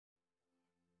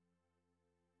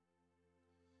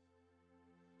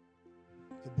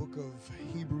book of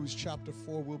Hebrews chapter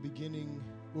 4. We'll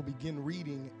begin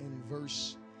reading in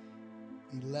verse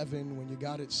 11. When you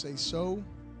got it, say so.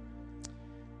 It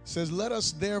says, "Let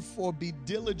us therefore be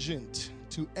diligent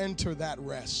to enter that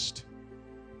rest,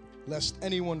 lest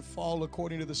anyone fall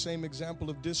according to the same example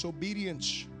of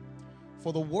disobedience.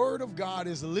 For the word of God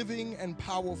is living and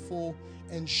powerful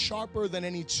and sharper than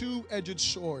any two-edged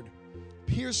sword,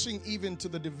 piercing even to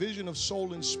the division of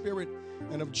soul and spirit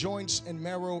and of joints and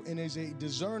marrow, and is a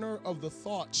discerner of the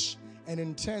thoughts and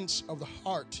intents of the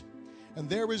heart. And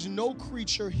there is no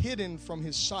creature hidden from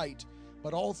his sight,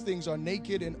 but all things are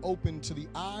naked and open to the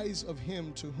eyes of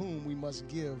him to whom we must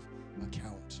give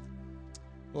account."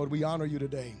 Lord, we honor you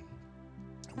today.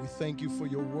 We thank you for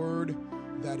your word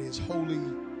that is holy,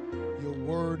 your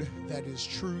word that is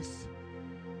truth,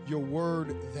 your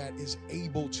word that is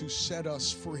able to set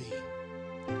us free.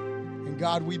 And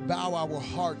God, we bow our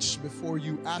hearts before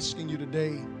you, asking you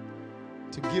today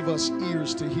to give us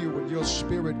ears to hear what your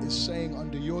Spirit is saying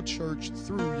unto your church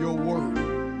through your word.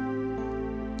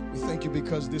 We thank you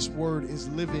because this word is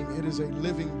living. It is a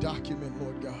living document,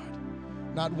 Lord God.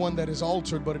 Not one that is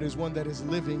altered, but it is one that is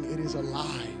living. It is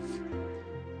alive.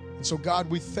 And so, God,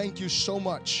 we thank you so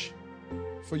much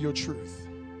for your truth.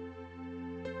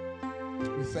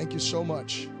 We thank you so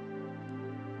much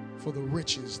for the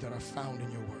riches that are found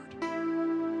in your word.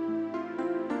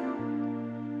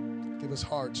 Give us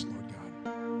hearts, Lord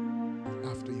God,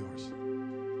 after yours.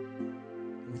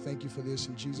 And we thank you for this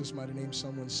in Jesus' mighty name.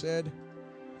 Someone said,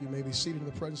 you may be seated in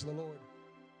the presence of the Lord.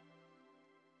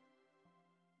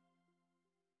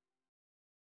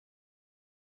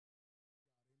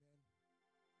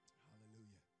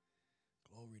 Hallelujah.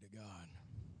 Glory to God.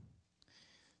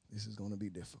 This is going to be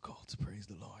difficult. Praise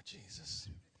the Lord Jesus.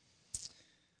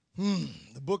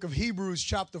 The book of Hebrews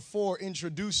chapter 4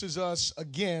 introduces us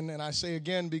again, and I say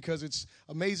again because it's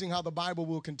amazing how the Bible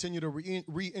will continue to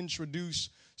reintroduce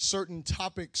certain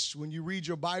topics. When you read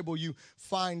your Bible, you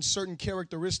find certain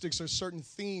characteristics or certain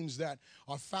themes that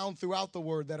are found throughout the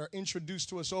Word that are introduced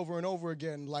to us over and over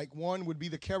again. Like one would be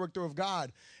the character of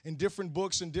God in different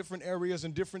books, in different areas,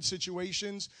 in different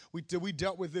situations. We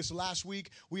dealt with this last week.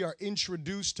 We are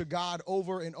introduced to God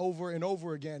over and over and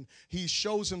over again. He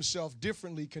shows himself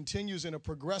differently, continues in a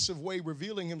progressive way,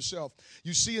 revealing himself.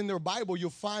 You see in their Bible,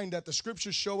 you'll find that the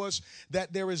scriptures show us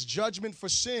that there is judgment for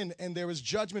sin and there is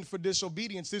judgment for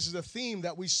disobedience. This is a theme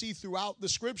that we see throughout the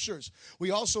scriptures.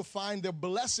 We also find the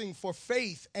blessing for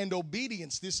faith and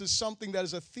obedience. This is something that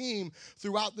is a theme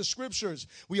throughout the scriptures.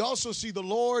 We also see the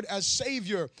Lord as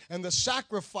Savior and the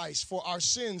sacrifice for our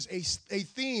sins, a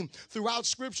theme throughout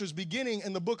scriptures. Beginning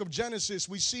in the book of Genesis,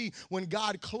 we see when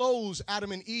God clothes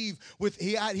Adam and Eve with,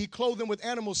 he clothed them with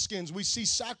animal skins. We see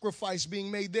sacrifice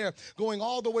being made there. Going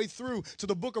all the way through to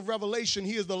the book of Revelation,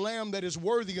 he is the Lamb that is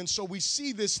worthy. And so we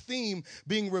see this theme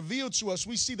being revealed to us.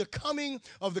 We see the coming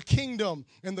of the kingdom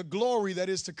and the glory that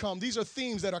is to come. These are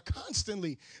themes that are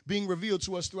constantly being revealed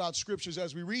to us throughout scriptures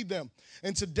as we read them.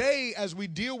 And today, as we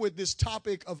deal with this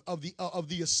topic of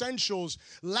the essentials,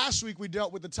 last week we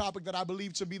dealt with the topic that I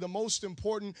believe to be the most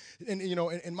important, and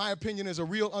in my opinion, is a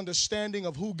real understanding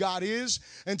of who God is.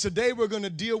 And today we're going to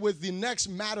deal with the next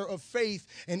matter of faith,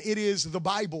 and it is the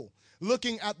Bible,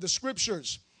 looking at the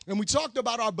scriptures. And we talked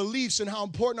about our beliefs and how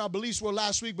important our beliefs were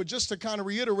last week, but just to kind of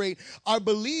reiterate, our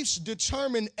beliefs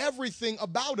determine everything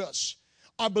about us.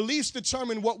 Our beliefs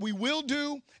determine what we will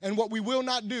do and what we will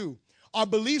not do. Our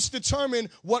beliefs determine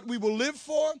what we will live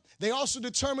for. They also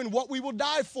determine what we will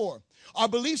die for. Our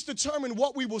beliefs determine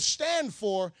what we will stand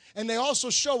for, and they also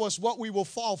show us what we will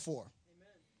fall for.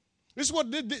 This is what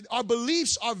our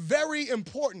beliefs are very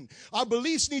important. Our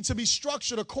beliefs need to be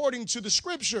structured according to the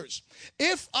scriptures.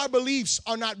 If our beliefs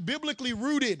are not biblically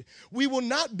rooted, we will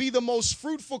not be the most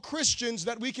fruitful Christians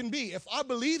that we can be. If our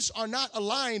beliefs are not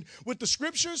aligned with the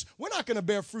scriptures, we're not going to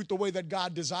bear fruit the way that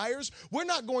God desires. We're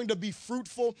not going to be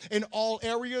fruitful in all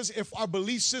areas if our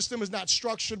belief system is not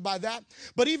structured by that.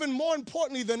 But even more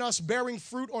importantly than us bearing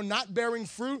fruit or not bearing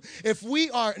fruit,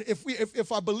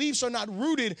 if our beliefs are not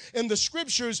rooted in the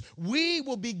scriptures, we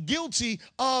will be guilty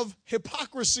of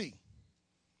hypocrisy.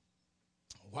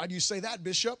 Why do you say that,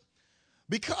 Bishop?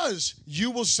 Because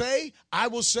you will say, I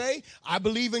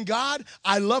believe in God,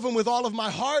 I love him with all of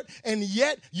my heart, and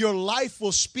yet your life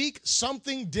will speak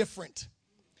something different.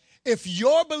 If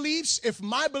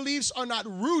my beliefs are not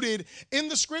rooted in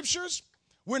the scriptures,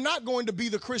 we're not going to be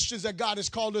the Christians that God has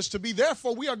called us to be.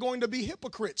 Therefore, we are going to be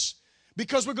hypocrites.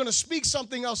 Because we're going to speak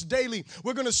something else daily.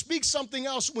 We're going to speak something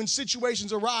else when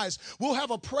situations arise. We'll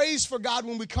have a praise for God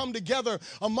when we come together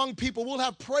among people. We'll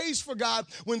have praise for God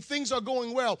when things are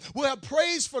going well. We'll have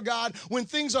praise for God when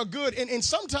things are good. And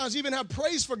sometimes even have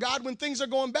praise for God when things are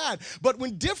going bad. But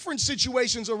when different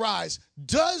situations arise,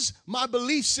 does my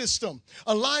belief system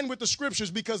align with the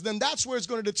scriptures? Because then that's where it's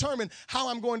going to determine how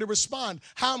I'm going to respond,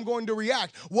 how I'm going to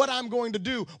react, what I'm going to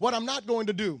do, what I'm not going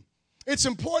to do. It's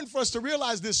important for us to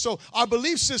realize this. So our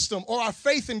belief system or our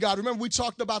faith in God. Remember, we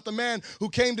talked about the man who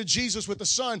came to Jesus with the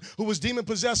son who was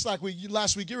demon-possessed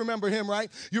last week. You remember him, right?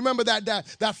 You remember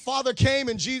that father came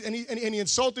and he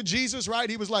insulted Jesus, right?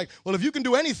 He was like, well, if you can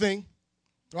do anything,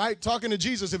 right? Talking to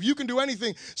Jesus, if you can do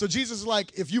anything. So Jesus is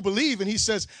like, if you believe, and he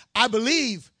says, I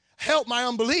believe, help my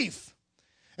unbelief.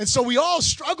 And so we all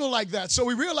struggle like that. So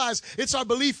we realize it's our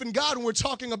belief in God when we're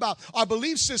talking about our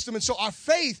belief system. And so our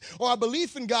faith or our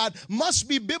belief in God must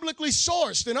be biblically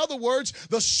sourced. In other words,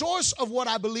 the source of what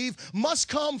I believe must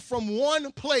come from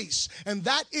one place, and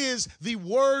that is the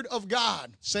Word of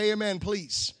God. Say amen,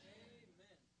 please.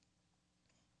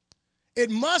 It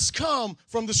must come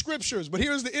from the scriptures. But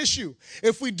here's the issue.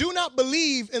 If we do not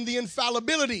believe in the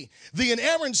infallibility, the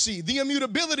inerrancy, the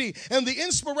immutability, and the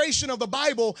inspiration of the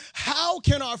Bible, how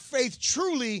can our faith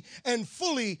truly and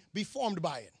fully be formed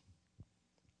by it?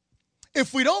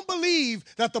 If we don't believe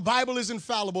that the Bible is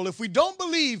infallible, if we don't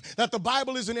believe that the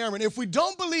Bible is inerrant, if we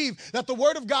don't believe that the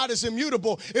Word of God is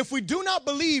immutable, if we do not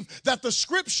believe that the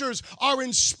scriptures are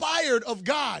inspired of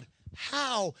God,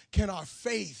 how can our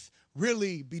faith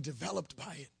really be developed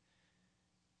by it?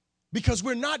 Because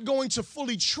we're not going to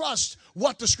fully trust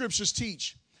what the scriptures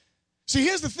teach. See,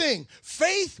 here's the thing.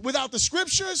 Faith without the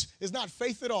scriptures is not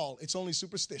faith at all. It's only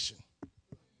superstition.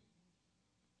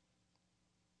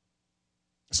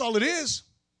 That's all it is.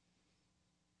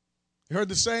 You heard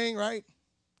the saying, right?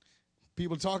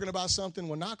 People talking about something.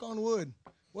 Well, knock on wood.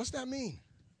 What's that mean?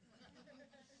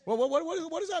 Well,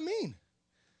 what does that mean?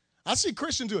 I see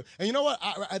Christians do it. And you know what?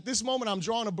 At this moment, I'm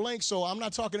drawing a blank, so I'm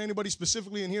not talking to anybody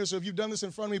specifically in here. So if you've done this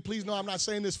in front of me, please know I'm not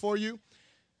saying this for you.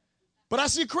 But I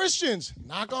see Christians,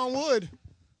 knock on wood.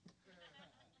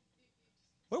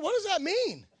 What does that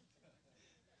mean?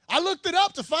 I looked it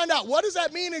up to find out what does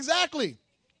that mean exactly.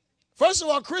 First of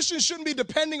all, Christians shouldn't be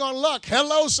depending on luck.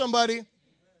 Hello, somebody.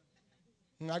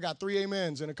 I got 3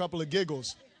 amens and a couple of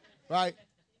giggles, right?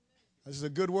 This is a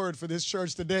good word for this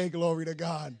church today. Glory to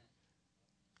God.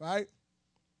 Right?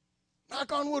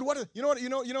 Knock on wood. You know what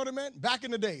it meant? Back in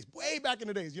the days, way back in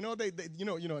the days.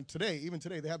 Today, even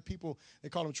today, they have people, they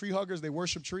call them tree huggers. They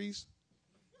worship trees.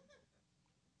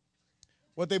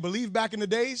 What they believed back in the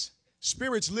days,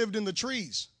 spirits lived in the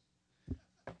trees.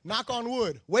 Knock on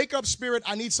wood. Wake up, spirit.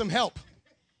 I need some help.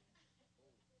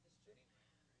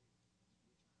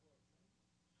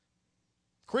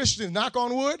 Christians, knock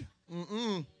on wood?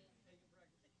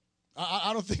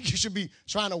 I don't think you should be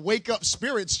trying to wake up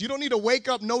spirits. You don't need to wake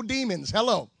up no demons.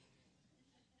 Hello.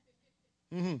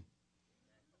 The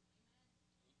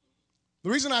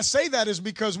reason I say that is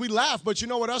because we laugh, but you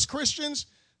know what, us Christians,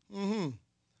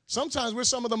 sometimes we're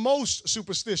some of the most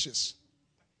superstitious.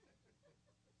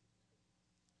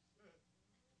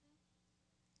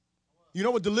 You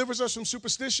know what delivers us from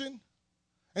superstition?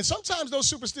 And sometimes those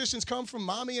superstitions come from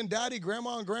mommy and daddy,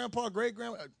 grandma and grandpa,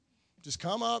 great-grandma. Just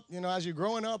come up, as you're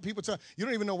growing up, people tell you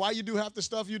don't even know why you do half the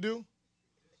stuff you do.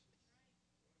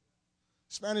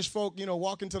 Spanish folk,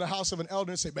 walk into the house of an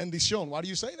elder and say, bendición. Why do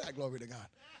you say that? Glory to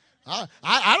God.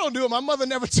 I don't do it. My mother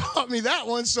never taught me that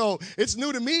one, so it's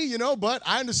new to me, but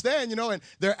I understand, and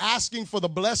they're asking for the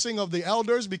blessing of the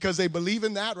elders because they believe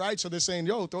in that, right? So they're saying,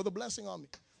 yo, throw the blessing on me.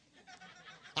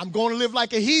 I'm going to live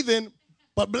like a heathen,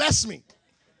 but bless me.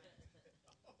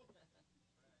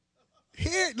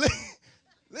 Here,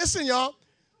 listen, y'all.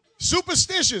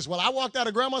 Superstitious. Well, I walked out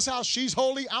of grandma's house. She's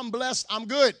holy. I'm blessed. I'm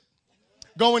good.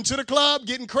 Going to the club,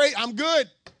 getting crazy. I'm good.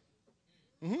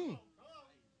 I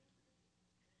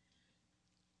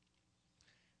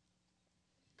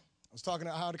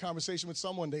I had a conversation with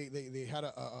someone. They had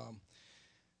a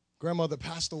grandmother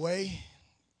passed away,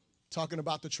 talking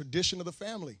about the tradition of the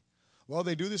family. Well,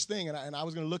 they do this thing, and I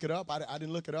was going to look it up. I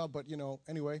didn't look it up, but,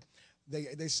 anyway.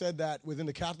 They said that within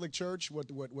the Catholic Church, what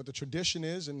the tradition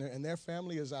is in their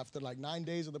family is after like 9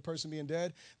 days of the person being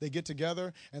dead, they get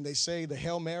together and they say the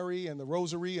Hail Mary and the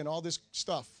Rosary and all this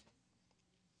stuff.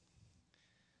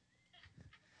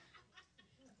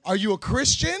 Are you a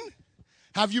Christian?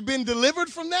 Have you been delivered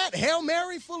from that? Hail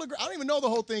Mary, full of grace. I don't even know the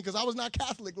whole thing because I was not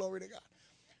Catholic, glory to God.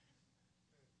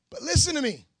 But listen to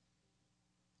me.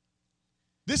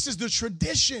 This is the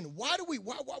tradition. Why do we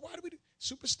do?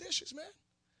 Superstitious, man.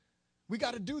 We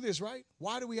got to do this, right?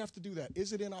 Why do we have to do that?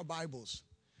 Is it in our Bibles?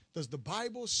 Does the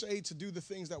Bible say to do the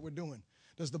things that we're doing?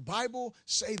 Does the Bible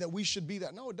say that we should be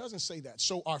that? No, it doesn't say that.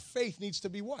 So our faith needs to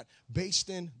be what? Based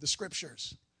in the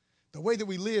Scriptures. The way that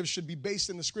we live should be based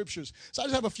in the Scriptures. So I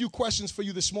just have a few questions for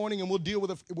you this morning, and we'll deal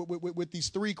with these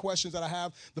three questions that I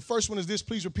have. The first one is this.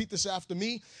 Please repeat this after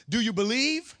me. Do you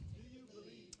believe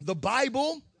the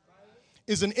Bible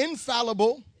is an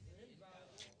infallible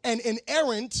and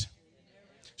inerrant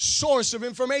source of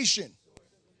information?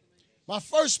 My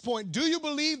first point, do you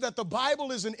believe that the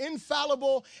Bible is an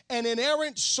infallible and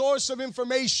inerrant source of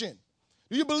information?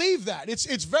 Do you believe that?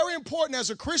 It's very important as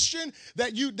a Christian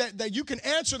that you can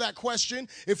answer that question.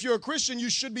 If you're a Christian, you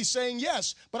should be saying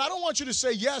yes. But I don't want you to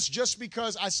say yes just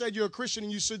because I said you're a Christian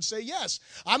and you should say yes.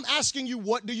 I'm asking you,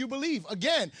 what do you believe?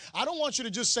 Again, I don't want you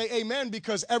to just say amen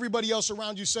because everybody else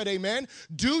around you said amen.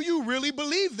 Do you really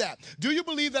believe that? Do you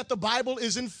believe that the Bible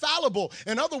is infallible?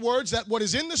 In other words, that what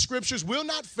is in the Scriptures will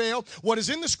not fail. What is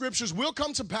in the Scriptures will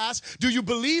come to pass. Do you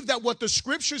believe that what the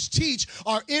Scriptures teach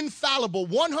are infallible,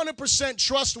 100%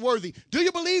 trustworthy? Do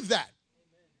you believe that?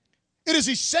 It is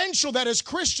essential that as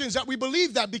Christians that we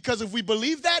believe that, because if we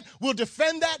believe that, we'll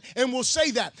defend that and we'll say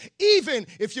that, even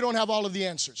if you don't have all of the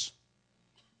answers.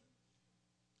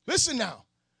 Listen now.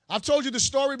 I've told you the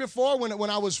story before when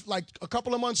I was like a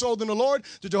couple of months old in the Lord.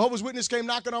 The Jehovah's Witness came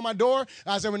knocking on my door.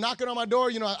 As they were knocking on my door,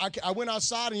 I went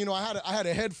outside and, I had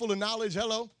a head full of knowledge.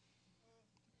 Hello.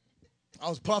 I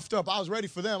was puffed up. I was ready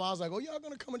for them. I was like, oh, y'all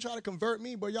going to come and try to convert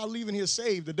me, but y'all leaving here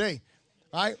saved today.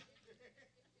 All right?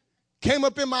 Came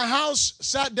up in my house,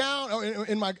 sat down.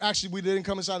 Actually, we didn't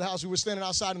come inside the house. We were standing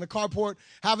outside in the carport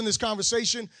having this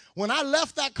conversation. When I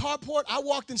left that carport, I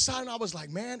walked inside and I was like,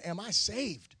 man, am I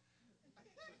saved?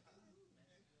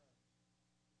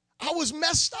 I was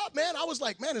messed up, man. I was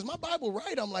like, man, is my Bible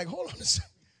right? I'm like, hold on a second.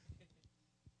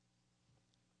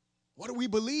 What do we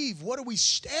believe? What do we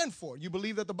stand for? You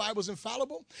believe that the Bible's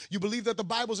infallible? You believe that the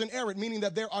Bible's inerrant, meaning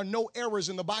that there are no errors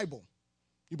in the Bible.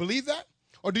 You believe that?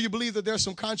 Or do you believe that there's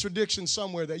some contradictions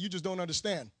somewhere that you just don't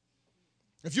understand?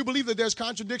 If you believe that there's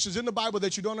contradictions in the Bible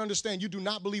that you don't understand, you do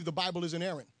not believe the Bible is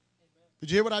inerrant. Did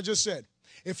you hear what I just said?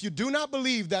 If you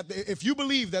believe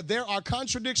that there are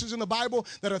contradictions in the Bible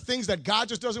that are things that God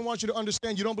just doesn't want you to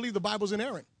understand, you don't believe the Bible's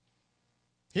inerrant.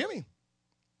 Hear me?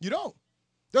 You don't.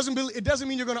 It doesn't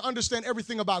mean you're going to understand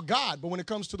everything about God, but when it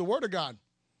comes to the Word of God,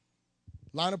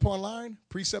 line upon line,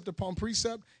 precept upon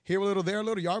precept, here a little, there a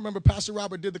little. Y'all remember Pastor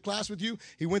Robert did the class with you?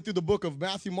 He went through the book of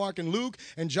Matthew, Mark, and Luke,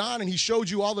 and John, and he showed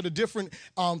you all of the different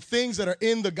things that are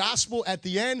in the gospel at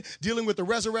the end, dealing with the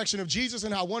resurrection of Jesus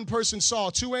and how one person saw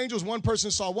two angels, one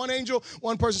person saw one angel,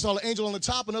 one person saw an angel on the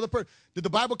top, another person. Did the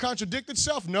Bible contradict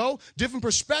itself? No. Different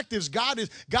perspectives. God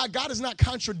is not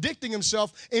contradicting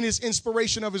himself in his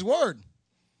inspiration of his word.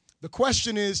 The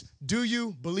question is, do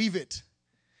you believe it?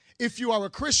 If you are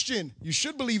a Christian, you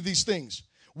should believe these things.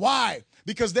 Why?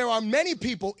 Because there are many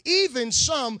people, even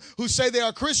some who say they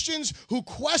are Christians, who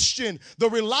question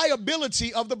the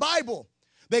reliability of the Bible.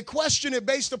 They question it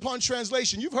based upon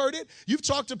translation. You've heard it. You've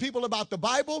talked to people about the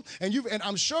Bible, and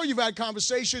I'm sure you've had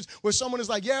conversations where someone is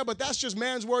like, yeah, but that's just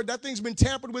man's word. That thing's been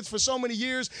tampered with for so many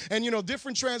years, and,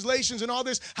 different translations and all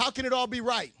this. How can it all be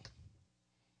right?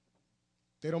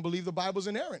 They don't believe the Bible's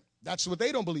inerrant. That's what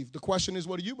they don't believe. The question is,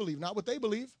 what do you believe? Not what they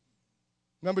believe.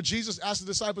 Remember, Jesus asked the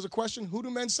disciples a question, who do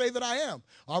men say that I am?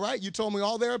 All right, you told me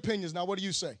all their opinions. Now, what do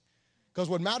you say? Because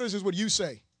what matters is what you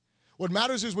say. What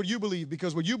matters is what you believe,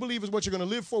 because what you believe is what you're going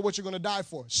to live for, what you're going to die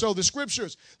for. So the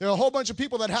Scriptures, there are a whole bunch of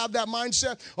people that have that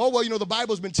mindset. Oh, well, the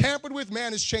Bible's been tampered with.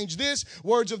 Man has changed this,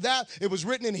 words of that. It was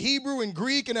written in Hebrew and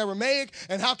Greek and Aramaic,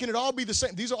 and how can it all be the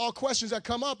same? These are all questions that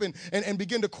come up and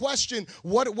begin to question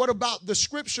what about the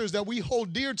Scriptures that we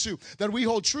hold dear to, that we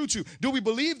hold true to? Do we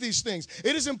believe these things?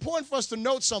 It is important for us to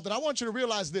note something. I want you to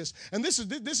realize this, and this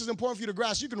is important for you to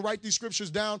grasp. You can write these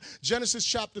Scriptures down. Genesis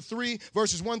chapter 3,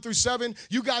 verses 1 through 7.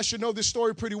 You guys should know this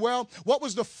story pretty well. What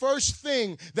was the first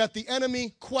thing that the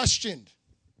enemy questioned?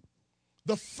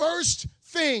 The first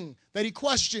thing that he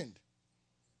questioned.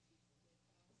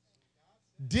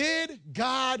 Did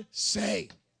God say?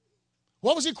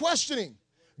 What was he questioning?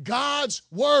 God's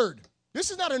word.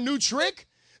 This is not a new trick.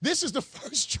 This is the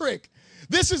first trick.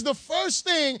 This is the first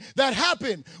thing that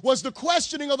happened, was the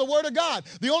questioning of the word of God.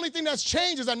 The only thing that's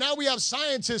changed is that now we have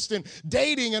scientists and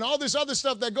dating and all this other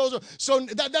stuff that goes on. So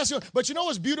but you know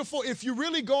what's beautiful? If you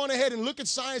really go on ahead and look at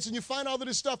science and you find all of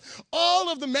this stuff, all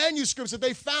of the manuscripts that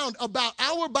they found about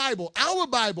our Bible,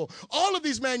 all of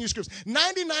these manuscripts,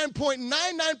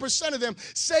 99.99% of them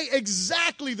say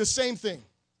exactly the same thing.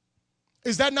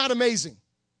 Is that not amazing?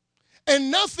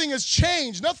 And nothing has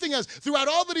changed. Nothing has, throughout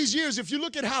all of these years, if you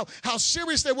look at how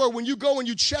serious they were when you go and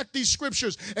you check these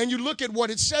scriptures and you look at what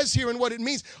it says here and what it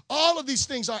means, all of these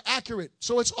things are accurate.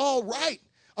 So it's all right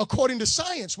according to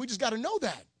science. We just got to know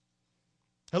that.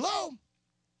 Hello?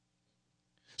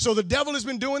 So the devil has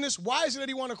been doing this. Why is it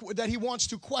that he wants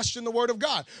to question the word of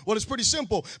God? Well, it's pretty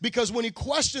simple. Because when he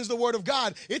questions the word of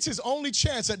God, it's his only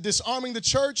chance at disarming the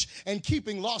church and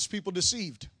keeping lost people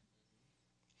deceived.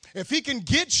 If he can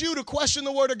get you to question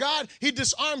the word of God, he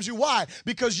disarms you. Why?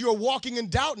 Because you're walking in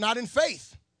doubt, not in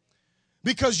faith.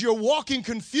 Because you're walking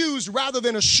confused rather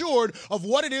than assured of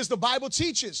what it is the Bible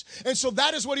teaches. And so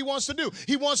that is what he wants to do.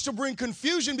 He wants to bring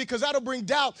confusion because that'll bring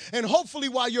doubt. And hopefully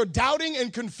while you're doubting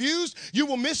and confused, you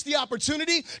will miss the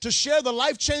opportunity to share the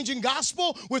life-changing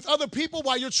gospel with other people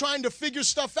while you're trying to figure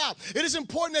stuff out. It is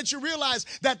important that you realize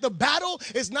that the battle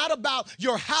is not about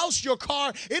your house, your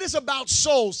car. It is about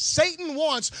souls. Satan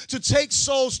wants to take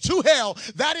souls to hell.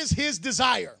 That is his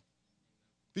desire.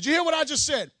 Did you hear what I just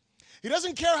said? He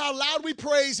doesn't care how loud we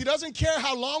praise. He doesn't care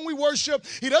how long we worship.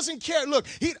 He doesn't care. Look,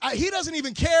 he doesn't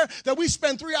even care that we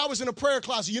spend 3 hours in a prayer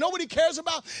closet. You know what he cares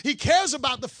about? He cares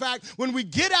about the fact when we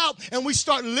get out and we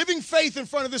start living faith in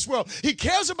front of this world. He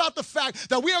cares about the fact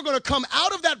that we are going to come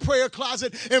out of that prayer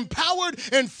closet empowered,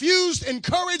 infused,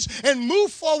 encouraged, and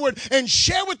move forward and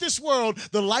share with this world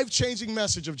the life-changing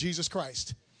message of Jesus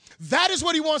Christ. That is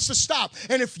what he wants to stop.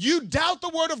 And if you doubt the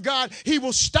word of God, he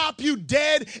will stop you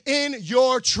dead in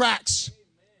your tracks.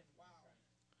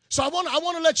 So I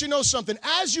want to let you know something.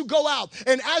 As you go out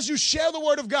and as you share the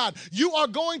word of God, you are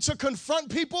going to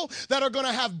confront people that are going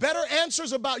to have better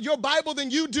answers about your Bible than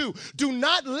you do. Do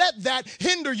not let that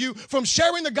hinder you from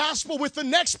sharing the gospel with the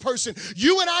next person.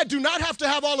 You and I do not have to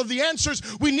have all of the answers.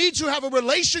 We need to have a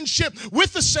relationship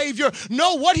with the Savior,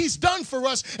 know what he's done for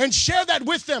us, and share that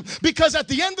with them. Because at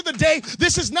the end of the day,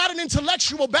 this is not an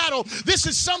intellectual battle. This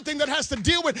is something that has to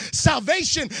deal with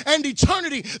salvation and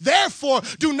eternity. Therefore,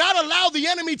 do not allow the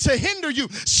enemy to hinder you.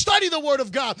 Study the word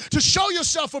of God to show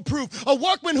yourself approved. A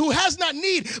workman who has not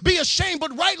need be ashamed,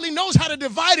 but rightly knows how to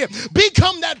divide it.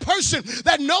 Become that person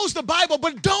that knows the Bible,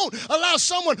 but don't allow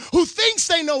someone who thinks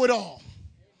they know it all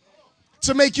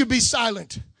to make you be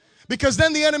silent, because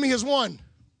then the enemy has won.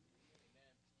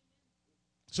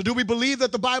 So do we believe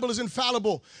that the Bible is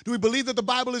infallible? Do we believe that the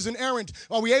Bible is inerrant?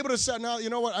 Are we able to say, no, you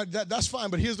know what, that's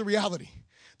fine, but here's the reality.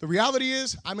 The reality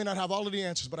is, I may not have all of the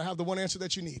answers, but I have the one answer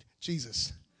that you need,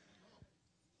 Jesus.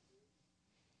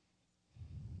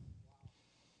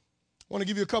 I want to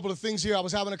give you a couple of things here. I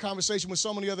was having a conversation with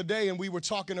someone the other day, and we were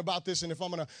talking about this. And if I'm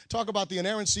going to talk about the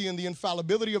inerrancy and the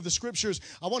infallibility of the scriptures,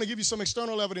 I want to give you some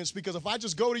external evidence, because if I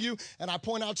just go to you and I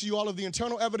point out to you all of the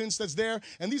internal evidence that's there,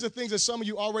 and these are things that some of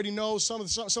you already know, some of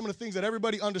the things that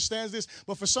everybody understands this,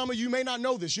 but for some of you may not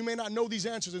know this. You may not know these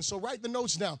answers, and so write the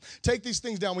notes down. Take these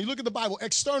things down. When you look at the Bible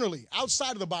externally,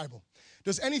 outside of the Bible,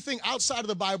 does anything outside of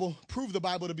the Bible prove the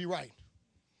Bible to be right?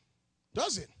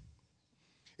 Does it?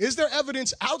 Is there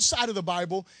evidence outside of the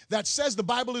Bible that says the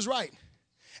Bible is right?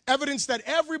 Evidence that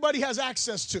everybody has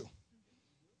access to.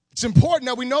 It's important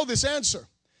that we know this answer,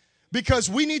 because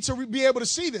we need to be able to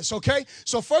see this, okay?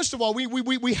 So first of all,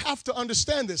 we have to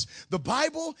understand this. The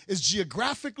Bible is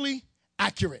geographically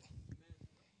accurate.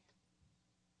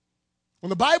 When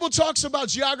the Bible talks about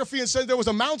geography and says there was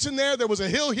a mountain there was a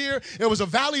hill here, there was a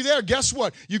valley there, guess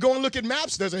what? You go and look at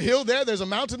maps, there's a hill there, there's a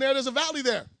mountain there, there's a valley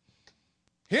there.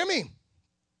 Hear me.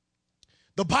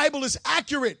 The Bible is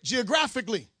accurate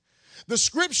geographically. The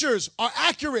scriptures are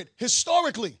accurate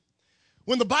historically.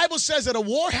 When the Bible says that a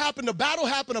war happened, a battle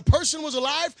happened, a person was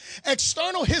alive,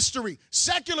 external history,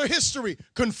 secular history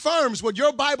confirms what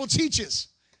your Bible teaches.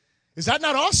 Is that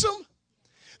not awesome?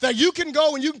 That you can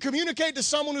go and you can communicate to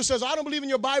someone who says, I don't believe in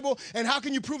your Bible, and how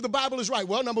can you prove the Bible is right?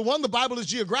 Well, number one, the Bible is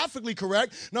geographically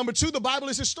correct. Number two, the Bible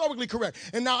is historically correct.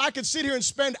 And now I could sit here and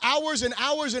spend hours and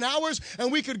hours and hours,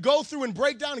 and we could go through and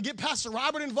break down and get Pastor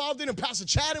Robert involved in and Pastor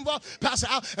Chad involved, Pastor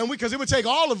Al, and because it would take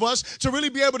all of us to really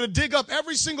be able to dig up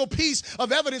every single piece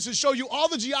of evidence and show you all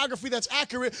the geography that's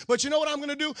accurate. But you know what I'm going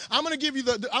to do? I'm going to give you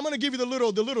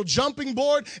the little jumping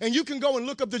board, and you can go and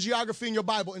look up the geography in your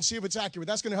Bible and see if it's accurate.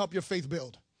 That's going to help your faith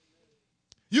build.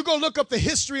 You go look up the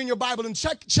history in your Bible and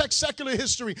check secular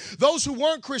history, those who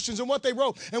weren't Christians and what they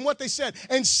wrote and what they said,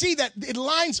 and see that it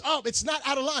lines up. It's not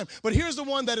out of line. But here's the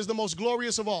one that is the most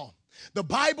glorious of all. The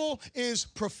Bible is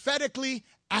prophetically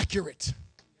accurate.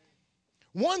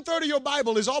 1/3 of your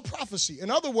Bible is all prophecy.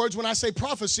 In other words, when I say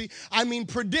prophecy, I mean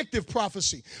predictive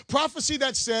prophecy. Prophecy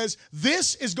that says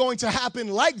this is going to happen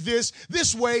like this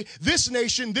way, this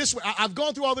nation, this way. I've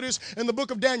gone through all of this in the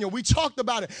book of Daniel. We talked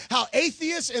about it, how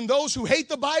atheists and those who hate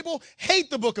the Bible hate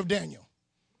the book of Daniel.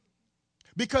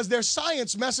 Because their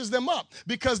science messes them up.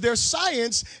 Because their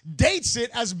science dates it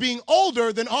as being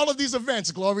older than all of these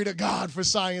events. Glory to God for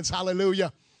science.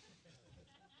 Hallelujah.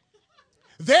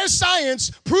 Their science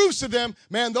proves to them,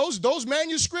 man, those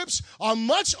manuscripts are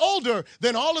much older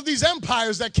than all of these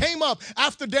empires that came up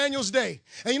after Daniel's day.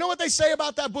 And you know what they say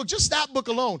about that book? Just that book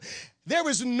alone. There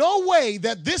is no way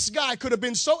that this guy could have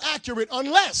been so accurate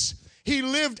unless he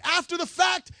lived after the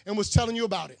fact and was telling you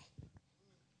about it.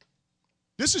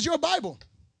 This is your Bible.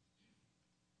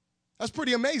 That's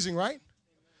pretty amazing, right?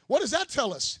 What does that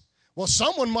tell us? Well,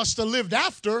 someone must have lived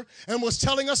after and was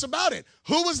telling us about it.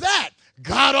 Who was that?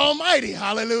 God Almighty.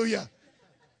 Hallelujah.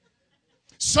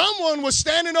 Someone was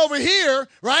standing over here,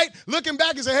 right, looking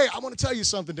back and say, hey, I want to tell you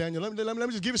something, Daniel. Let me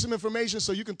just give you some information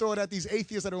so you can throw it at these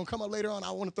atheists that are going to come up later on.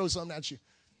 I want to throw something at you.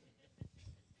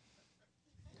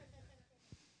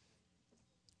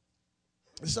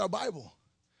 This is our Bible.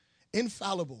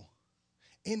 Infallible.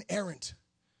 Inerrant.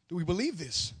 Do we believe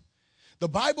this? The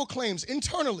Bible claims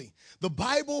internally, the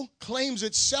Bible claims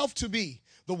itself to be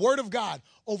the Word of God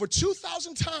over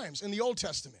 2,000 times in the Old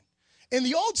Testament. In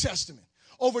the Old Testament,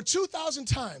 over 2,000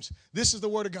 times, this is the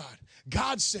Word of God.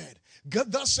 God said,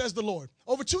 thus says the Lord.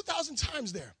 Over 2,000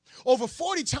 times there. Over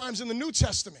 40 times in the New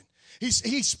Testament, he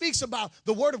speaks about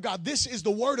the Word of God. This is the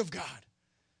Word of God.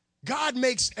 God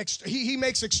makes, he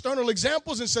makes external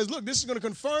examples and says, look, this is going to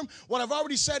confirm what I've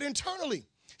already said internally.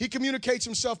 He communicates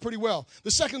himself pretty well. The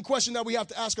second question that we have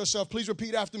to ask ourselves, please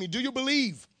repeat after me. Do you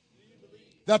believe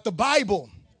that the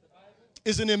Bible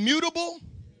is an immutable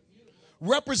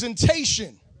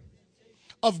representation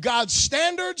of God's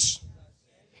standards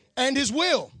and his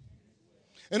will?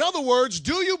 In other words,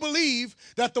 do you believe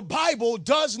that the Bible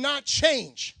does not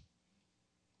change?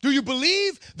 Do you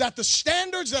believe that the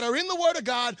standards that are in the Word of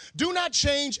God do not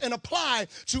change and apply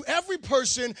to every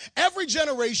person, every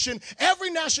generation, every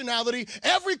nationality,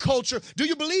 every culture? Do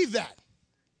you believe that?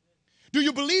 Do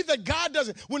you believe that God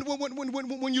doesn't?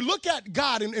 When you look at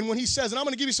God and when he says, and I'm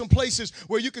going to give you some places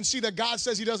where you can see that God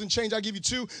says he doesn't change. I'll give you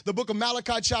two. The book of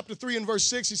Malachi chapter 3 and verse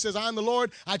 6, he says, I am the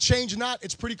Lord, I change not.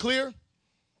 It's pretty clear.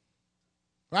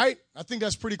 Right? I think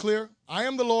that's pretty clear. I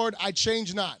am the Lord, I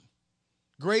change not.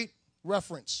 Great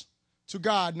reference to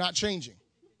God not changing.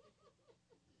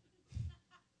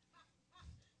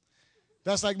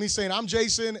 That's like me saying, I'm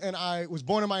Jason and I was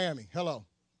born in Miami. Hello.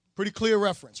 Pretty clear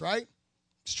reference, right?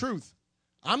 It's truth.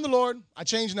 I'm the Lord, I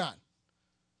change not.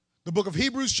 The book of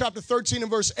Hebrews chapter 13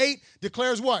 and verse 8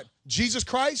 declares what? Jesus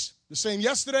Christ, the same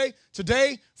yesterday,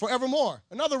 today, forevermore.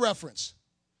 Another reference.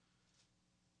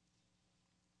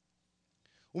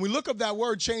 When we look up that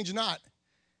word, change not,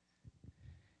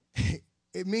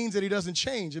 it means that he doesn't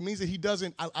change. It means that he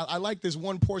doesn't, I like this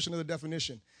one portion of the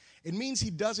definition. It means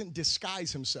he doesn't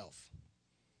disguise himself.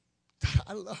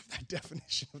 I love that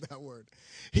definition of that word.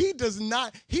 He does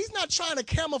not, he's not trying to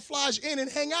camouflage in and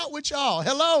hang out with y'all.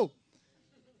 Hello.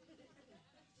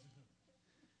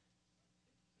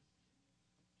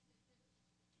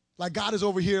 Like God is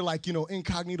over here like,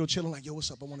 incognito chilling like, yo, what's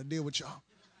up? I want to deal with y'all.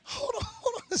 Hold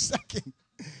on a second.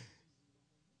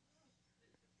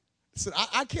 Listen,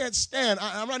 I can't stand,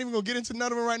 I'm not even going to get into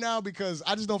none of them right now because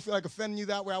I just don't feel like offending you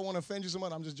that way. I want to offend you so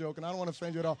much. I'm just joking. I don't want to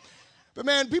offend you at all. But,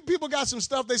 man, people got some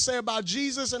stuff they say about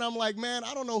Jesus, and I'm like, man,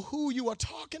 I don't know who you are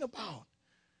talking about.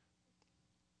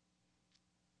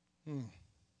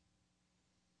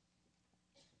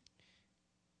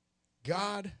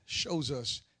 God shows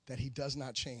us that he does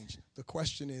not change. The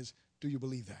question is, do you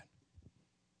believe that?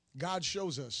 God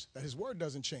shows us that his word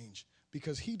doesn't change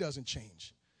because he doesn't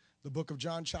change. The book of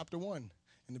John chapter 1,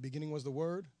 in the beginning was the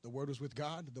Word was with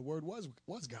God, the Word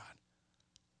was God,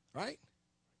 right?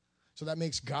 So that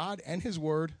makes God and his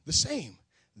word the same.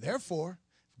 Therefore,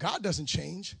 God doesn't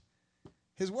change,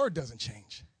 his word doesn't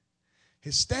change.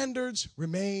 His standards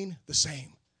remain the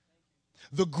same.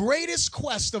 The greatest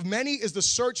quest of many is the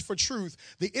search for truth.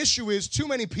 The issue is too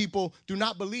many people do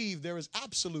not believe there is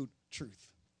absolute truth.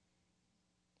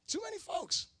 Too many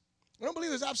folks. They don't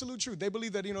believe there's absolute truth. They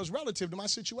believe that, it's relative to my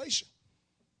situation.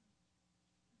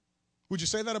 Would you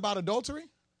say that about adultery?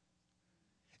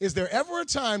 Is there ever a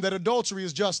time that adultery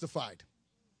is justified?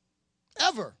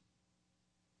 Ever?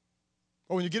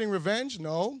 Or when you're getting revenge?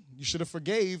 No, you should have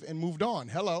forgave and moved on.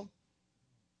 Hello.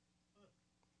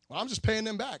 Well, I'm just paying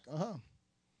them back.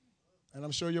 And I'm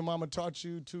sure your mama taught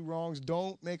you two wrongs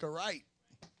don't make a right.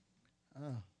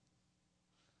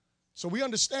 So we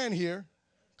understand here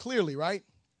clearly, right?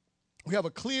 We have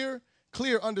a clear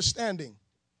understanding.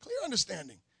 Clear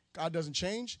understanding. God doesn't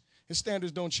change. His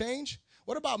standards don't change.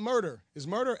 What about murder? Is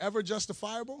murder ever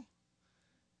justifiable?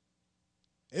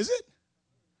 Is it?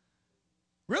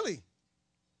 Really?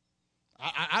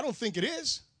 I don't think it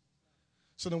is.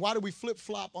 So then why do we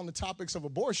flip-flop on the topics of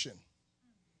abortion?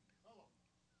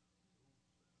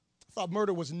 I thought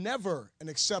murder was never an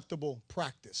acceptable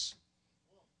practice.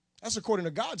 That's according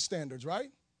to God's standards, right?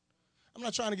 I'm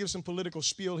not trying to give some political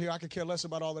spiel here. I could care less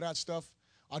about all of that stuff.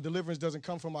 Our deliverance doesn't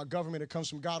come from our government. It comes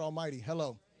from God Almighty. Hello.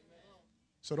 Amen.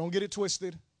 So don't get it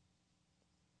twisted.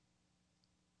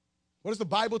 What does the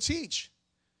Bible teach?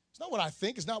 It's not what I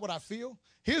think. It's not what I feel.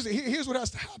 Here's what has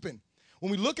to happen.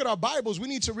 When we look at our Bibles, we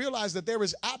need to realize that there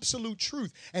is absolute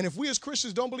truth. And if we as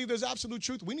Christians don't believe there's absolute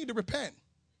truth, we need to repent.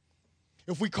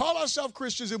 If we call ourselves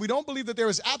Christians and we don't believe that there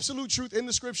is absolute truth in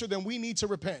the Scripture, then we need to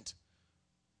repent.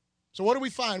 So what do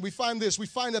we find? We find this. We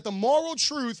find that the moral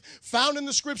truth found in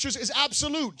the Scriptures is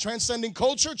absolute, transcending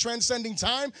culture, transcending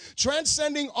time,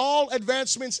 transcending all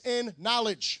advancements in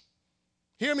knowledge.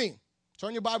 Hear me.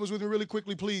 Turn your Bibles with me really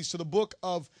quickly, please, to the book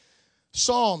of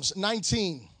Psalms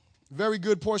 19. Very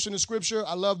good portion of Scripture.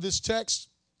 I love this text.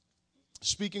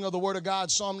 Speaking of the Word of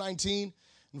God, Psalm 19,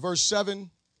 verse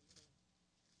 7.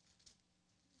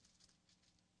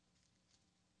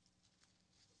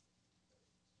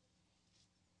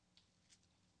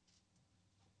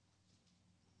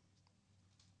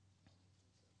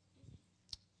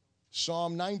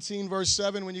 Psalm 19, verse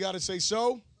 7, when you got to say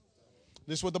so,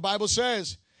 this is what the Bible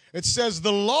says. It says,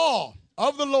 the law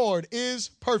of the Lord is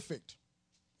perfect.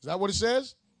 Is that what it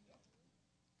says?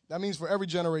 That means for every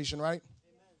generation, right?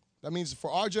 That means for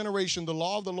our generation, the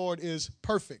law of the Lord is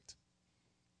perfect.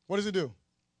 What does it do?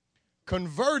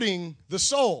 Converting the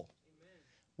soul.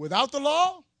 Without the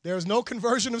law, there is no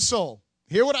conversion of soul.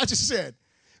 Hear what I just said.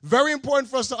 Very important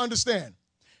for us to understand.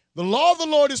 The law of the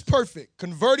Lord is perfect,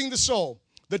 converting the soul.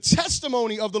 The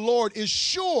testimony of the Lord is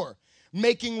sure,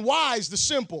 making wise the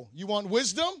simple. You want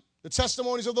wisdom? The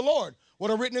testimonies of the Lord,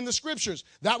 what are written in the Scriptures,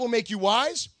 that will make you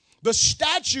wise. The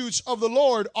statutes of the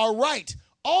Lord are right,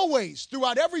 always,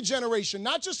 throughout every generation,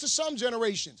 not just to some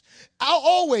generations.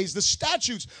 Always, the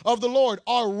statutes of the Lord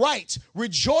are right,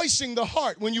 rejoicing the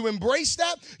heart. When you embrace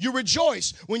that, you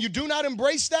rejoice. When you do not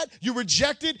embrace that, you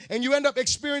reject it, and you end up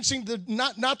experiencing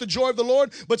not the joy of the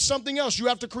Lord, but something else. You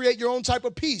have to create your own type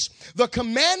of peace. The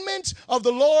commandment of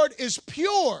the Lord is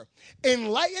pure,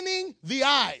 enlightening the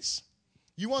eyes.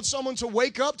 You want someone to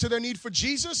wake up to their need for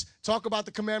Jesus? Talk about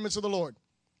the commandments of the Lord.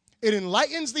 It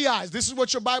enlightens the eyes. This is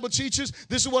what your Bible teaches.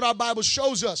 This is what our Bible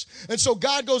shows us. And so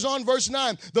God goes on, verse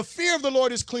 9. The fear of the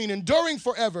Lord is clean, enduring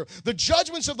forever. The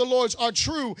judgments of the Lord are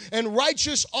true and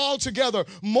righteous altogether.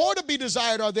 More to be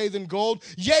desired are they than gold,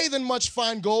 yea, than much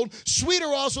fine gold. Sweeter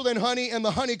also than honey and the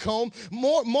honeycomb.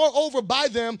 Moreover, by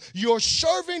them your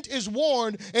servant is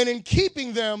warned, and in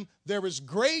keeping them there is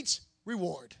great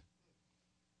reward.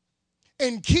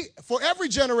 And for every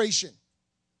generation.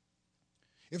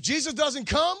 If Jesus doesn't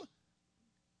come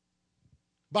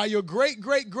by your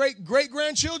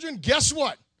great-great-great-great-grandchildren, guess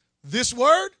what? This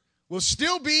word will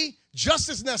still be just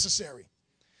as necessary,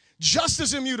 just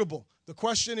as immutable. The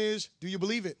question is, do you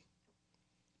believe it?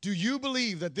 Do you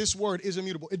believe that this word is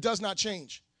immutable? It does not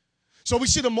change. So we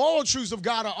see the moral truths of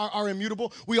God are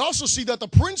immutable. We also see that the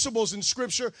principles in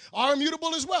Scripture are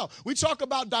immutable as well. We talk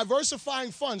about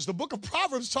diversifying funds. The book of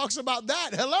Proverbs talks about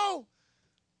that. Hello?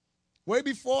 Way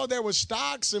before there was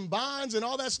stocks and bonds and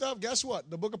all that stuff, guess what?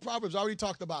 The book of Proverbs already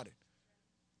talked about it.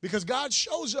 Because God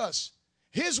shows us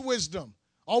his wisdom.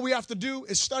 All we have to do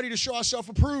is study to show ourselves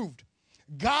approved.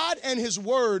 God and his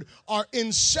word are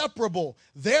inseparable.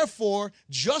 Therefore,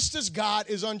 just as God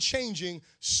is unchanging,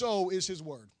 so is his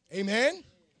word. Amen?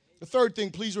 The third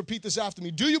thing, please repeat this after me.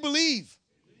 Do you believe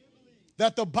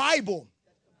that the Bible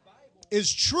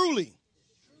is truly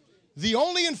the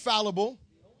only infallible,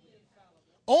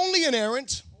 only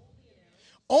inerrant,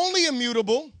 only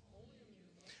immutable,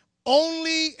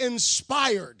 only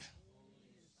inspired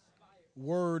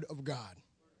word of God?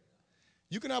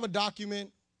 You can have a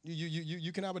document.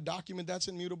 You can have a document that's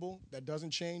immutable, that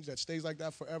doesn't change, that stays like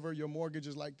that forever. Your mortgage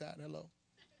is like that. Hello.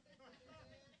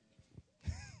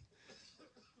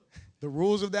 The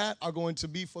rules of that are going to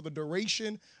be for the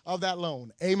duration of that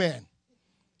loan. Amen.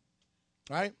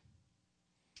 Right?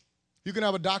 You can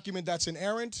have a document that's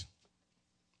inerrant.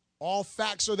 All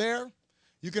facts are there.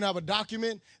 You can have a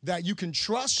document that you can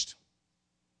trust.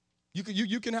 You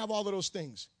can have all of those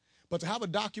things. But to have a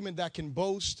document that can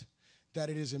boast that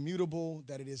it is immutable,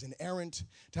 that it is inerrant,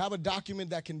 to have a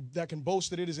document that can boast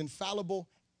that it is infallible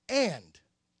and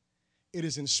it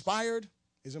is inspired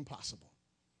is impossible.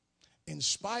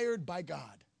 Inspired by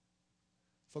God.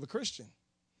 For the Christian.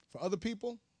 For other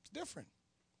people, it's different.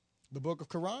 The book of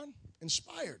Quran,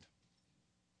 inspired.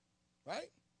 Right?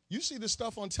 You see this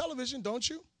stuff on television, don't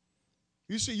you?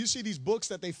 You see these books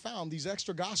that they found, these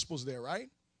extra gospels there, right?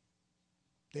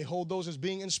 They hold those as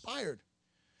being inspired.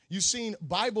 You've seen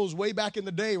Bibles way back in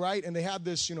the day, right? And they have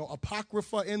this,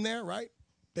 apocrypha in there, right?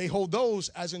 They hold those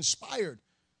as inspired.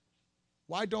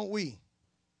 Why don't we?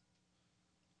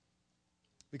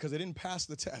 Because they didn't pass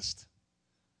the test.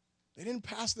 They didn't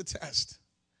pass the test.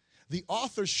 The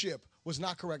authorship was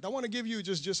not correct. I want to give you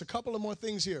just a couple of more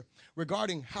things here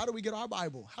regarding how do we get our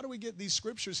Bible? How do we get these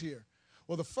scriptures here?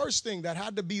 Well, the first thing that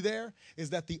had to be there is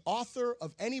that the author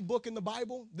of any book in the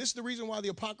Bible, this is the reason why the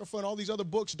Apocrypha and all these other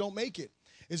books don't make it,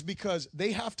 is because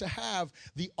they have to have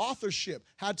the authorship,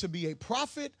 had to be a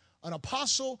prophet, an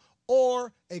apostle,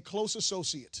 or a close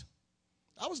associate.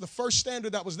 That was the first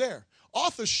standard that was there.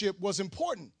 Authorship was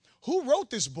important. Who wrote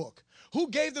this book? Who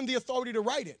gave them the authority to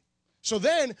write it? So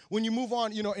then when you move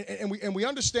on, and we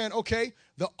understand, okay,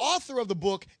 the author of the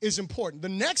book is important. The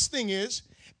next thing is,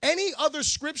 any other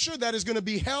scripture that is going to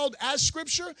be held as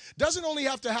scripture doesn't only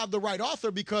have to have the right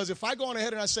author, because if I go on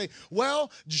ahead and I say,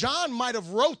 well, John might have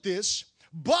wrote this,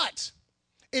 but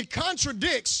it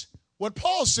contradicts what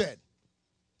Paul said.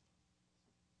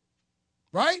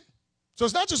 Right? So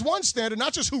it's not just one standard,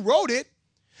 not just who wrote it,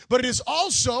 but it is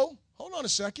also, hold on a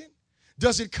second,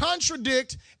 does it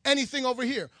contradict anything over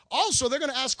here? Also, they're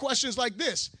going to ask questions like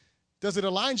this. Does it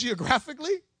align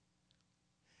geographically?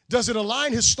 Does it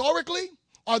align historically?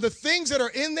 Are the things that are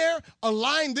in there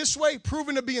aligned this way,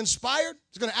 proven to be inspired?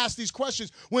 He's going to ask these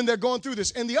questions when they're going through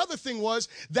this. And the other thing was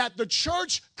that the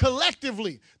church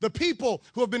collectively, the people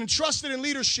who have been entrusted in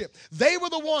leadership, they were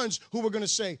the ones who were going to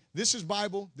say, this is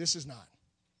Bible, this is not.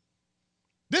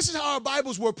 This is how our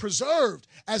Bibles were preserved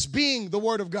as being the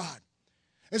Word of God.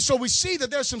 And so we see that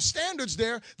there's some standards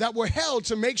there that were held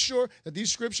to make sure that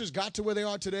these scriptures got to where they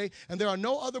are today. And there are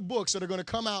no other books that are going to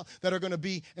come out that are going to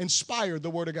be inspired the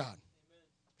Word of God. Amen.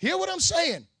 Hear what I'm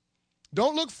saying?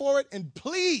 Don't look for it, and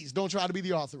please don't try to be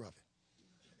the author of it.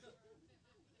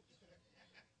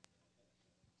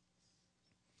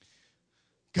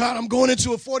 God, I'm going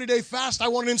into a 40-day fast. I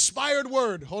want an inspired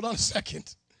word. Hold on a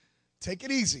second. Take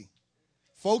it easy.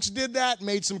 Folks did that,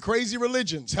 made some crazy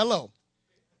religions. Hello.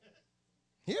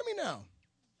 Hear me now.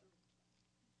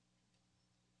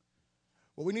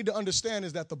 What we need to understand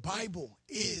is that the Bible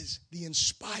is the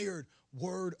inspired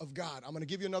Word of God. I'm going to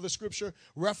give you another scripture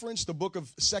reference, the book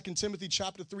of 2 Timothy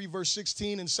chapter 3, verse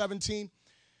 16 and 17.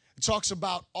 It talks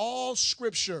about all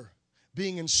scripture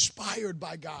being inspired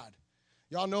by God.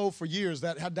 Y'all know for years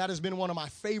that has been one of my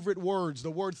favorite words,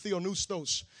 the word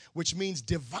theopneustos, which means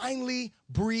divinely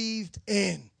breathed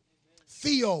in.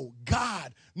 Theo,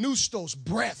 God, pneustos,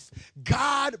 breath.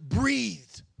 God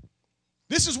breathed.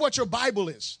 This is what your Bible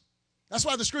is. That's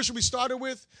why the scripture we started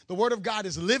with, the Word of God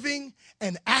is living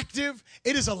and active.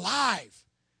 It is alive.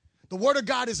 The Word of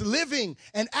God is living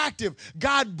and active.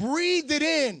 God breathed it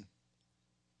in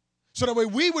so that way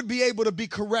we would be able to be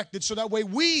corrected, so that way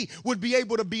we would be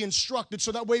able to be instructed,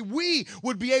 so that way we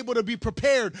would be able to be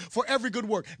prepared for every good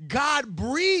work. God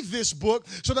breathed this book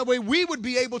so that way we would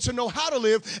be able to know how to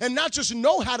live, and not just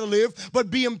know how to live, but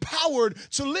be empowered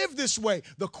to live this way.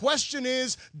 The question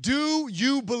is, do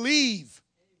you believe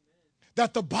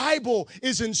that the Bible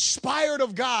is inspired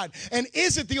of God? And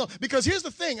is it because here's the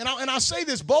thing, and I'll say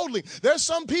this boldly, there's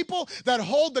some people that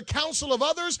hold the counsel of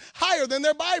others higher than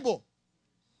their Bible.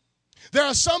 There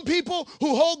are some people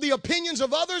who hold the opinions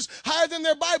of others higher than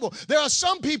their Bible. There are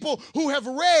some people who have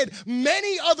read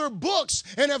many other books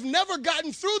and have never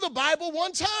gotten through the Bible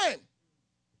one time.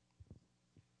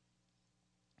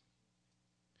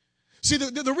 See,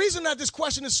 the reason that this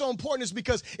question is so important is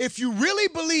because if you really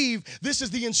believe this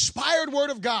is the inspired Word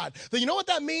of God, then you know what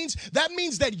that means? That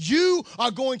means that you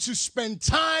are going to spend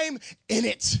time in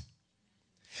it.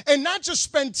 And not just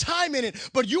spend time in it,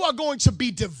 but you are going to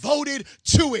be devoted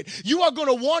to it. You are going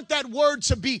to want that word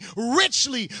to be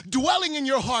richly dwelling in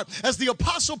your heart. As the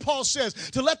Apostle Paul says,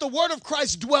 to let the word of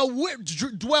Christ dwell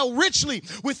richly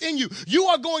within you. You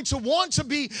are going to want to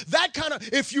be that kind of,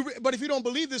 but if you don't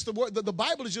believe this, the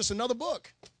Bible is just another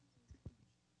book.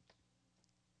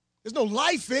 There's no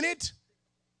life in it.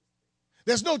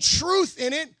 There's no truth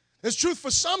in it. There's truth for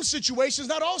some situations,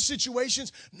 not all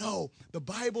situations. No, the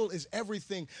Bible is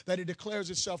everything that it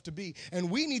declares itself to be. And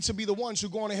we need to be the ones who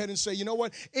go on ahead and say, you know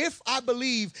what? If I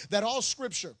believe that all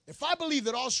scripture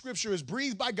is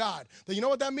breathed by God, then you know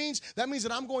what that means? That means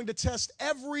that I'm going to test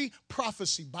every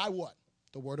prophecy by what?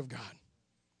 The Word of God.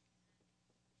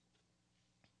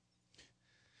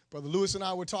 Brother Lewis and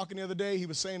I were talking the other day. He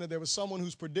was saying that there was someone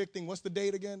who's predicting, what's the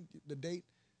date again? The date?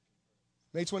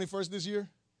 May 21st this year?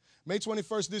 May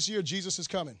 21st this year, Jesus is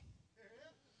coming.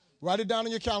 Write it down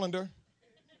on your calendar.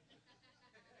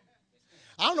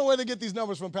 I don't know where they get these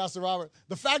numbers from, Pastor Robert.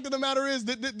 The fact of the matter is,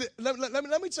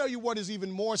 let me tell you what is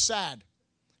even more sad.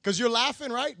 Because you're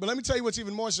laughing, right? But let me tell you what's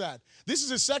even more sad. This is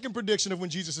his second prediction of when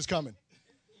Jesus is coming.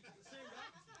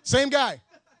 Same guy.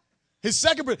 His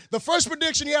second, the first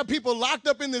prediction, he had people locked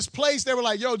up in this place. They were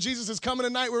like, yo, Jesus is coming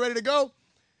tonight. We're ready to go.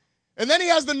 And then he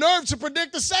has the nerve to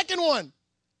predict the second one.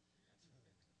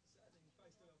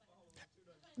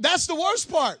 That's the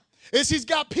worst part, is he's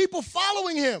got people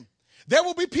following him. There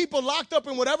will be people locked up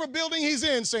in whatever building he's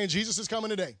in saying, Jesus is coming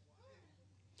today.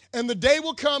 And the day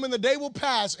will come and the day will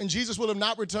pass and Jesus will have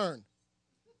not returned.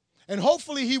 And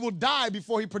hopefully he will die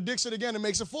before he predicts it again and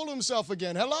makes a fool of himself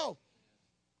again. Hello.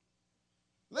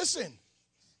 Listen.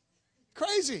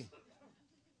 Crazy.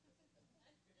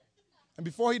 And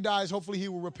before he dies, hopefully he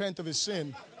will repent of his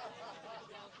sin.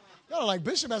 Y'all are like,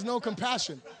 Bishop has no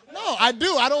compassion. No, I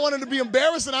do. I don't want him to be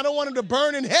embarrassed and I don't want him to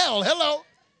burn in hell. Hello.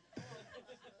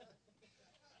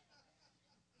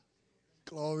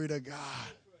 Glory to God.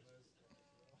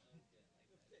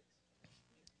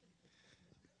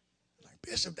 Like,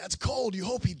 Bishop, that's cold. You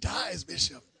hope he dies,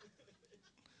 Bishop.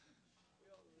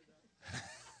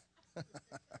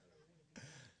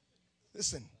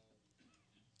 Listen,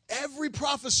 every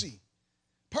prophecy,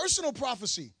 personal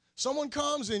prophecy, someone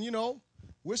comes and,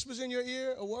 whispers in your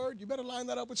ear a word, you better line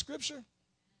that up with Scripture.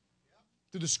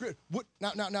 To the script.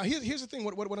 Now, here's the thing.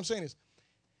 What I'm saying is,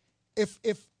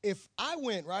 if I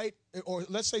went, right, or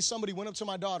let's say somebody went up to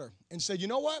my daughter and said, you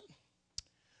know what?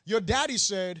 Your daddy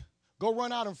said, go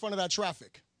run out in front of that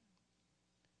traffic.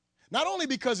 Not only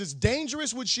because it's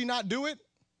dangerous would she not do it,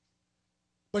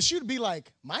 but she'd be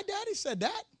like, my daddy said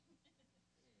that?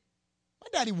 My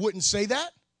daddy wouldn't say that.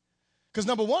 Because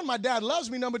number one, my dad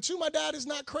loves me. Number two, my dad is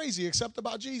not crazy except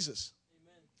about Jesus.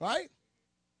 Amen. Right?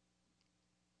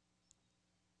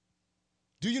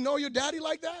 Do you know your daddy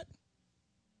like that?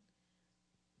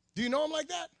 Do you know him like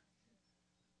that?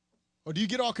 Or do you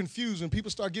get all confused when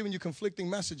people start giving you conflicting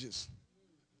messages?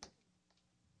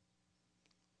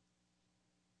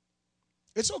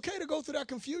 It's okay to go through that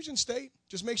confusion state.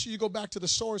 Just make sure you go back to the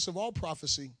source of all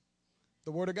prophecy,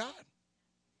 the Word of God.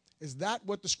 Is that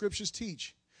what the Scriptures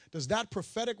teach? Does that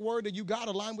prophetic word that you got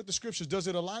align with the Scriptures? Does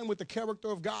it align with the character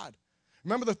of God?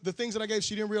 Remember the things that I gave,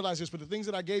 she didn't realize this, but the things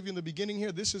that I gave you in the beginning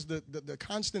here, this is the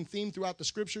constant theme throughout the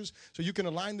Scriptures, so you can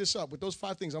align this up with those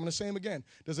 5 things. I'm going to say them again.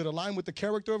 Does it align with the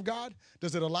character of God?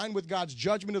 Does it align with God's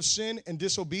judgment of sin and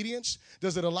disobedience?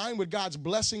 Does it align with God's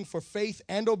blessing for faith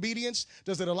and obedience?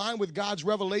 Does it align with God's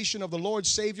revelation of the Lord,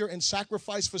 Savior, and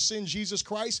sacrifice for sin, Jesus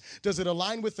Christ? Does it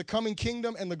align with the coming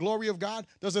kingdom and the glory of God?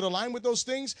 Does it align with those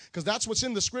things? Because that's what's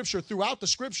in the Scripture, throughout the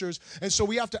Scriptures, and so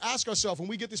we have to ask ourselves when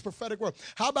we get this prophetic word,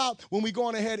 how about when we go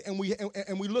on ahead and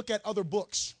we look at other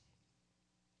books?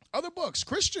 Other books,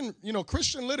 Christian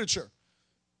literature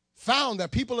found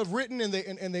that people have written and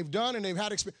they've done and they've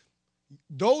had experience.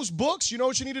 Those books, you know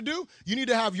what you need to do? You need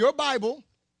to have your Bible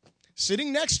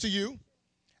sitting next to you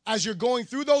as you're going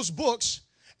through those books,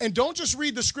 and don't just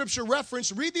read the scripture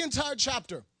reference, read the entire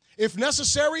chapter. If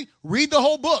necessary, read the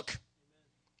whole book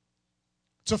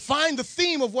to find the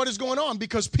theme of what is going on,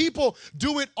 because people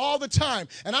do it all the time.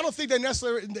 And I don't think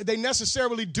they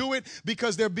necessarily do it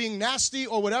because they're being nasty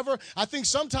or whatever. I think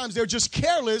sometimes they're just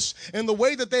careless in the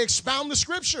way that they expound the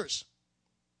scriptures.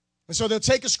 And so they'll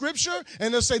take a scripture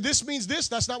and they'll say, this means this.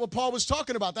 That's not what Paul was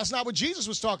talking about. That's not what Jesus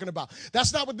was talking about.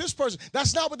 That's not what this person,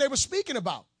 that's not what they were speaking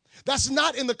about. That's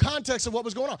not in the context of what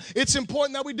was going on. It's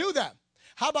important that we do that.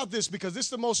 How about this? Because this is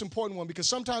the most important one, because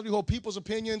sometimes we hold people's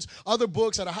opinions, other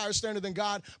books at a higher standard than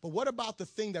God. But what about the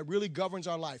thing that really governs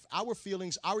our life? Our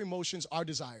feelings, our emotions, our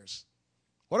desires.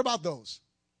 What about those?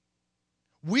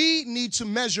 We need to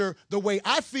measure the way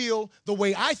I feel, the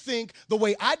way I think, the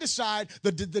way I decide,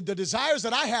 the desires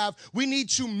that I have. We need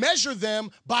to measure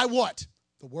them by what?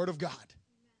 The Word of God.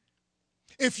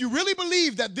 If you really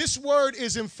believe that this word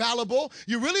is infallible,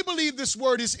 you really believe this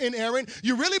word is inerrant,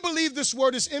 you really believe this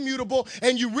word is immutable,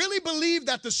 and you really believe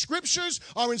that the scriptures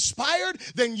are inspired,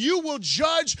 then you will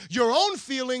judge your own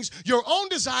feelings, your own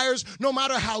desires, no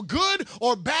matter how good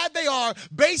or bad they are,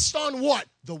 based on what?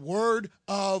 The Word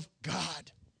of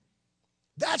God.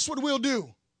 That's what we'll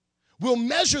do. We'll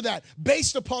measure that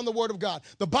based upon the Word of God.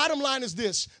 The bottom line is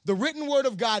this: the written Word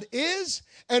of God is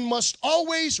and must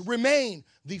always remain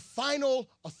the final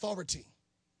authority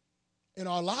in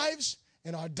our lives,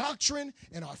 in our doctrine,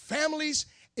 in our families,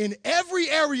 in every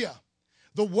area.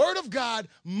 The Word of God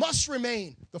must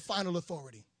remain the final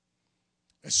authority,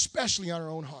 especially on our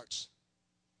own hearts.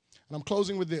 And I'm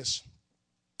closing with this.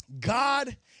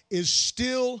 God is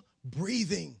still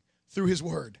breathing through His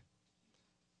Word.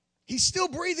 He's still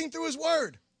breathing through His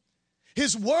Word.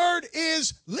 His Word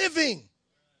is living.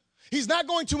 He's not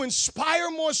going to inspire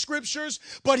more scriptures,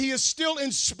 but he is still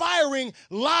inspiring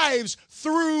lives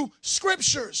through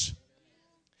scriptures.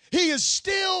 He is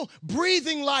still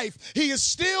breathing life. He is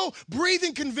still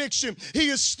breathing conviction. He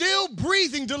is still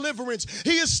breathing deliverance.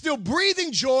 He is still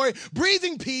breathing joy,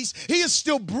 breathing peace. He is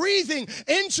still breathing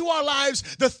into our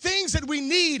lives the things that we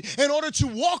need in order to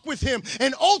walk with him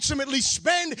and ultimately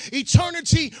spend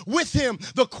eternity with him.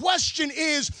 The question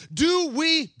is, do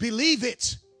we believe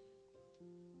it?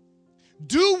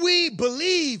 Do we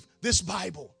believe this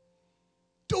Bible?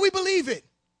 Do we believe it?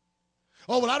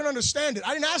 Oh, well, I don't understand it.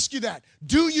 I didn't ask you that.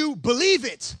 Do you believe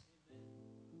it?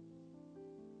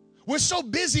 We're so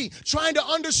busy trying to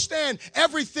understand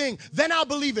everything, then I'll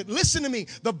believe it. Listen to me.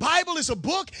 The Bible is a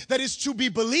book that is to be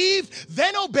believed,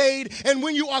 then obeyed. And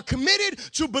when you are committed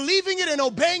to believing it and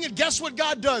obeying it, guess what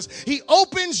God does? He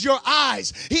opens your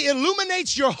eyes. He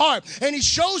illuminates your heart. And he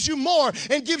shows you more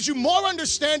and gives you more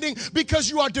understanding because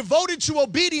you are devoted to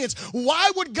obedience.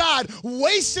 Why would God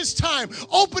waste his time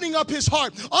opening up his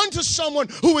heart unto someone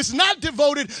who is not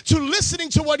devoted to listening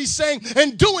to what he's saying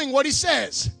and doing what he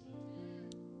says?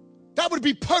 That would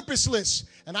be purposeless.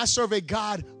 And I serve a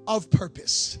God of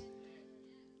purpose.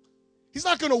 He's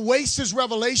not going to waste his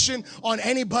revelation on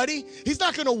anybody. He's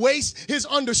not going to waste his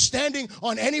understanding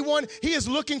on anyone. He is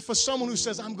looking for someone who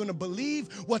says, I'm going to believe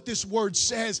what this word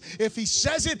says. If he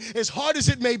says it, as hard as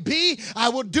it may be, I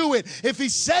will do it. If he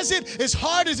says it, as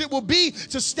hard as it will be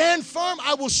to stand firm,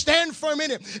 I will stand firm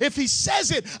in it. If he says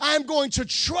it, I am going to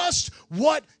trust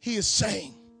what he is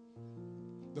saying.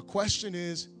 The question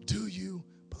is, do you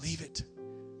believe it?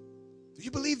 Do you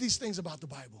believe these things about the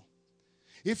Bible?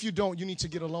 If you don't, you need to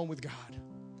get alone with God.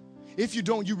 If you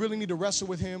don't, you really need to wrestle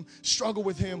with him, struggle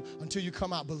with him until you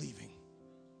come out believing.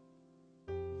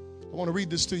 I want to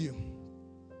read this to you.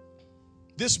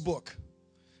 This book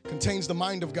contains the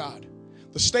mind of God,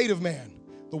 the state of man,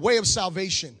 the way of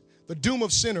salvation, the doom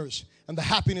of sinners, and the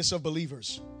happiness of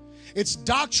believers. Its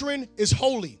doctrine is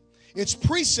holy. Its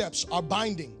precepts are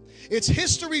binding. Its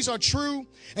histories are true,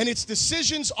 and its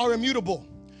decisions are immutable.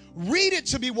 Read it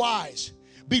to be wise,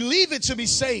 believe it to be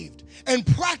saved, and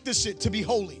practice it to be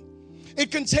holy.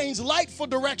 It contains light for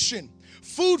direction,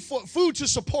 food to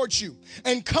support you,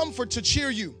 and comfort to cheer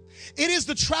you. It is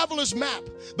the traveler's map,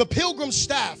 the pilgrim's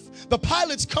staff, the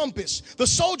pilot's compass, the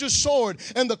soldier's sword,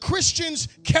 and the Christian's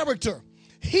character.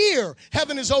 Here,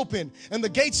 heaven is open and the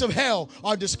gates of hell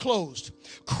are disclosed.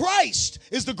 Christ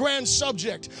is the grand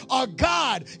subject. Our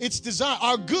God, its design,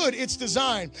 our good, its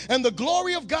design, and the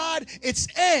glory of God, its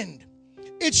end.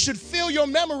 It should fill your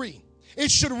memory.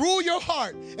 It should rule your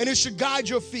heart, and it should guide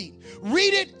your feet.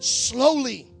 Read it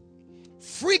slowly,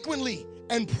 frequently,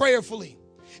 and prayerfully.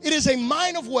 It is a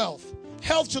mine of wealth,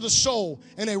 health to the soul,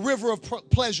 and a river of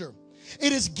pleasure.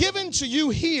 It is given to you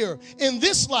here in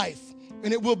this life,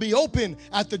 and it will be open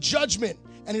at the judgment,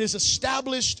 and it is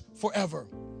established forever.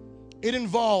 It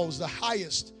involves the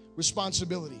highest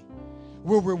responsibility,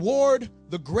 will reward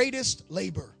the greatest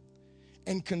labor,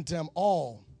 and condemn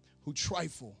all who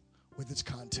trifle with its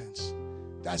contents.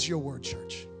 That's your word,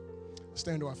 church.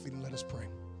 Stand to our feet and let us pray.